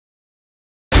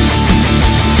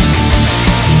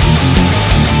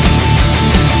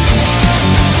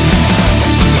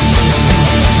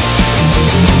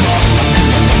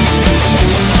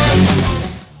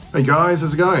guys,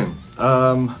 how's it going?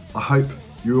 I hope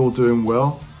you're all doing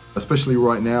well, especially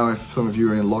right now if some of you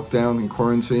are in lockdown, in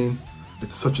quarantine.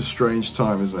 It's such a strange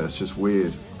time, isn't it? It's just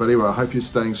weird. But anyway, I hope you're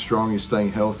staying strong, you're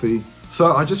staying healthy.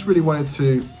 So I just really wanted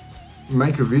to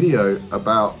make a video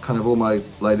about kind of all my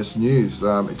latest news.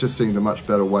 It just seemed a much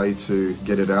better way to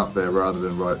get it out there rather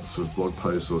than write sort of blog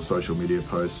posts or social media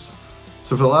posts.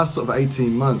 So for the last sort of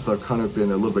 18 months, I've kind of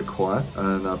been a little bit quiet,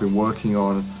 and I've been working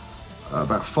on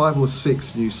about 5 or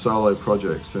 6 new solo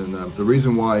projects. And the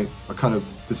reason why I kind of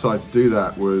decided to do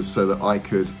that was so that I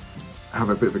could have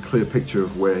a bit of a clear picture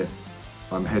of where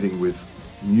I'm heading with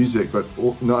music, but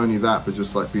not only that, but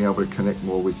just like being able to connect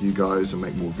more with you guys and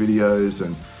make more videos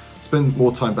and spend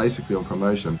more time basically on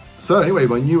promotion. So anyway,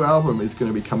 my new album is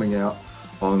going to be coming out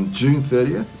on June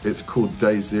 30th. It's called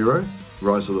Day Zero,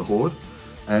 Rise of the Horde,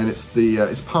 and it's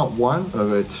part 1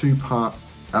 of a 2-part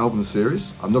album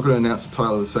series. I'm not going to announce the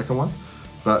title of the second one,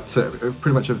 but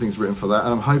pretty much everything's written for that,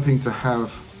 and I'm hoping to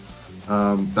have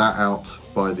that out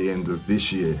by the end of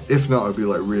this year. If not, it'll be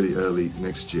like really early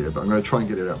next year, but I'm going to try and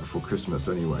get it out before Christmas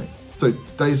anyway. So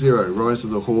Day Zero, Rise of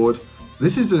the Horde.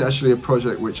 This is actually a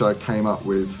project which I came up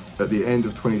with at the end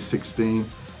of 2016.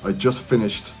 I just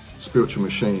finished Spiritual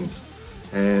Machines,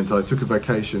 and I took a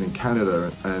vacation in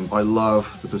Canada, and I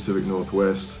love the Pacific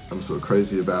Northwest. I'm sort of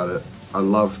crazy about it. I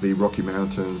love the Rocky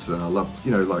Mountains, and I love,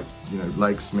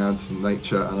 lakes, mountain,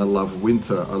 nature, and I love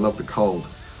winter. I love the cold.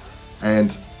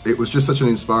 And it was just such an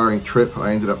inspiring trip.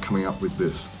 I ended up coming up with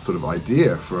this sort of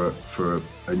idea for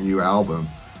a new album.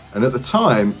 And at the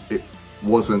time, it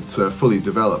wasn't fully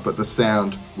developed, but the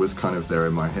sound was kind of there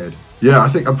in my head. Yeah, I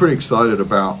think I'm pretty excited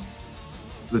about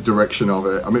the direction of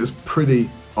it. I mean, it was pretty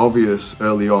obvious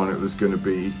early on it was going to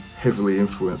be heavily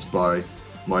influenced by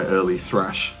my early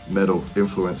thrash metal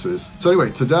influences. So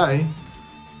anyway, today,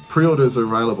 pre-orders are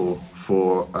available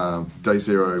for Day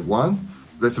Zero 1.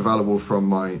 That's available from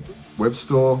my web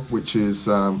store, which is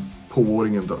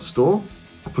paulwardingham.store.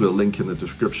 I'll put a link in the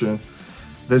description.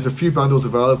 There's a few bundles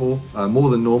available, more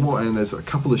than normal, and there's a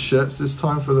couple of shirts this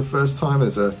time for the first time.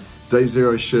 There's a Day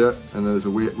Zero shirt, and there's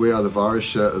a We Are the Virus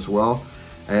shirt as well.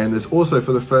 And there's also,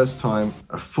 for the first time,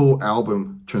 a full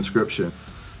album transcription.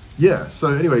 Yeah, so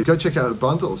anyway, go check out the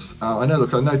bundles. I know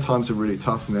times are really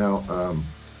tough now.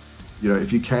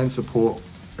 If you can support,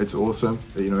 it's awesome.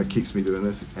 It keeps me doing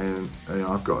this, and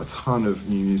I've got a ton of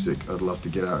new music I'd love to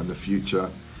get out in the future.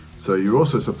 So you're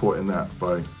also supporting that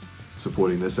by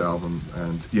supporting this album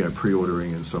and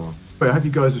pre-ordering and so on. But I hope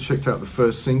you guys have checked out the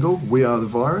first single, We Are the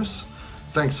Virus.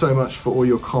 Thanks so much for all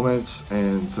your comments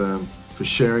and for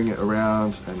sharing it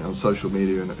around and on social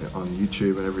media and on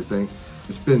YouTube and everything.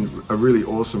 It's been a really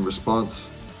awesome response.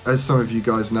 As some of you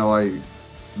guys know, I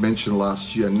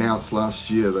announced last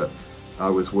year that I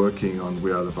was working on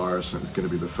We Are the Virus, and it was going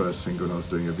to be the first single, and I was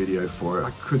doing a video for it.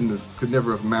 I could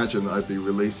never have imagined that I'd be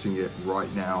releasing it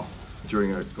right now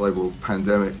during a global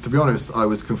pandemic. To be honest, I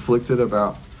was conflicted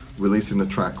about releasing the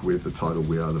track with the title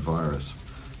We Are the Virus.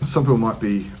 Some people might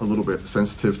be a little bit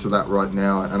sensitive to that right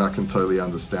now, and I can totally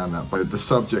understand that. But the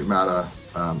subject matter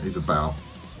is about,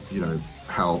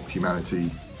 how humanity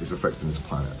is affecting this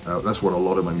planet. That's what a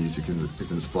lot of my music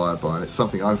is inspired by, and it's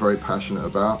something I'm very passionate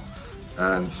about.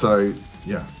 And so,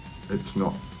 yeah, it's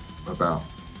not about,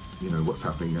 what's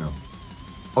happening now.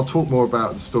 I'll talk more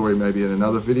about the story maybe in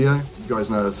another video. You guys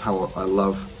know that's how I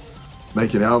love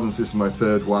making albums. This is my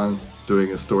 3rd one,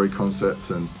 doing a story concept,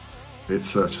 and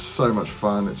it's just so much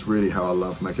fun. It's really how I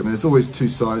love making. I mean, there's always 2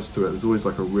 sides to it. There's always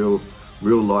like a real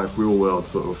life, real world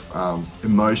sort of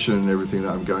emotion and everything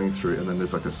that I'm going through, and then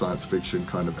there's like a science fiction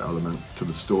kind of element to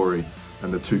the story,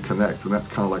 and the 2 connect, and that's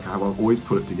kind of like how I've always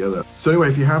put it together. So anyway,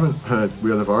 if you haven't heard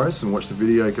We Are the Virus and watched the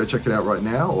video, go check it out right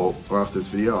now, or after this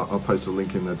video. I'll post a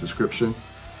link in the description.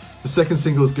 The second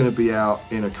single is going to be out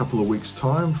in a couple of weeks'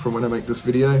 time from when I make this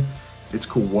video. It's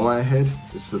called Wirehead.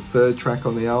 It's the 3rd track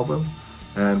on the album,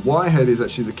 and Wirehead is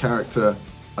actually the character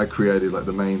I created, like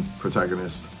the main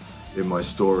protagonist in my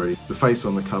story. The face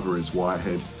on the cover is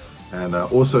Wirehead, and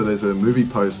also there's a movie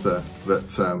poster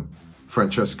that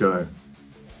Francesco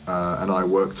and I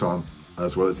worked on,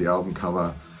 as well as the album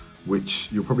cover, which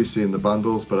you'll probably see in the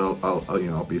bundles, but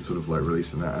I'll be sort of like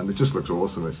releasing that, and it just looks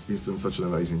awesome. He's done such an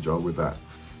amazing job with that.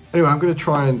 Anyway, I'm going to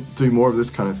try and do more of this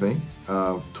kind of thing,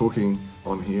 talking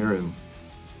on here and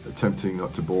attempting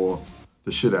not to bore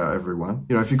the shit out of everyone.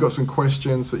 If you've got some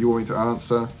questions that you want me to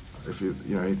answer, if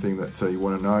anything that you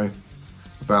want to know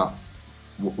about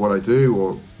what I do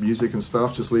or music and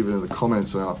stuff, just leave it in the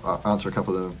comments, and I'll answer a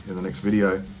couple of them in the next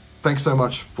video. Thanks so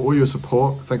much for all your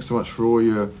support. Thanks so much for all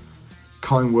your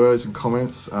kind words and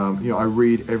comments. I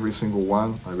read every single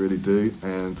one, I really do,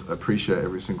 and appreciate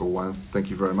every single one. Thank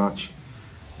you very much.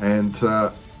 and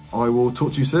I will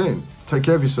talk to you soon. Take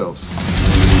care of yourselves.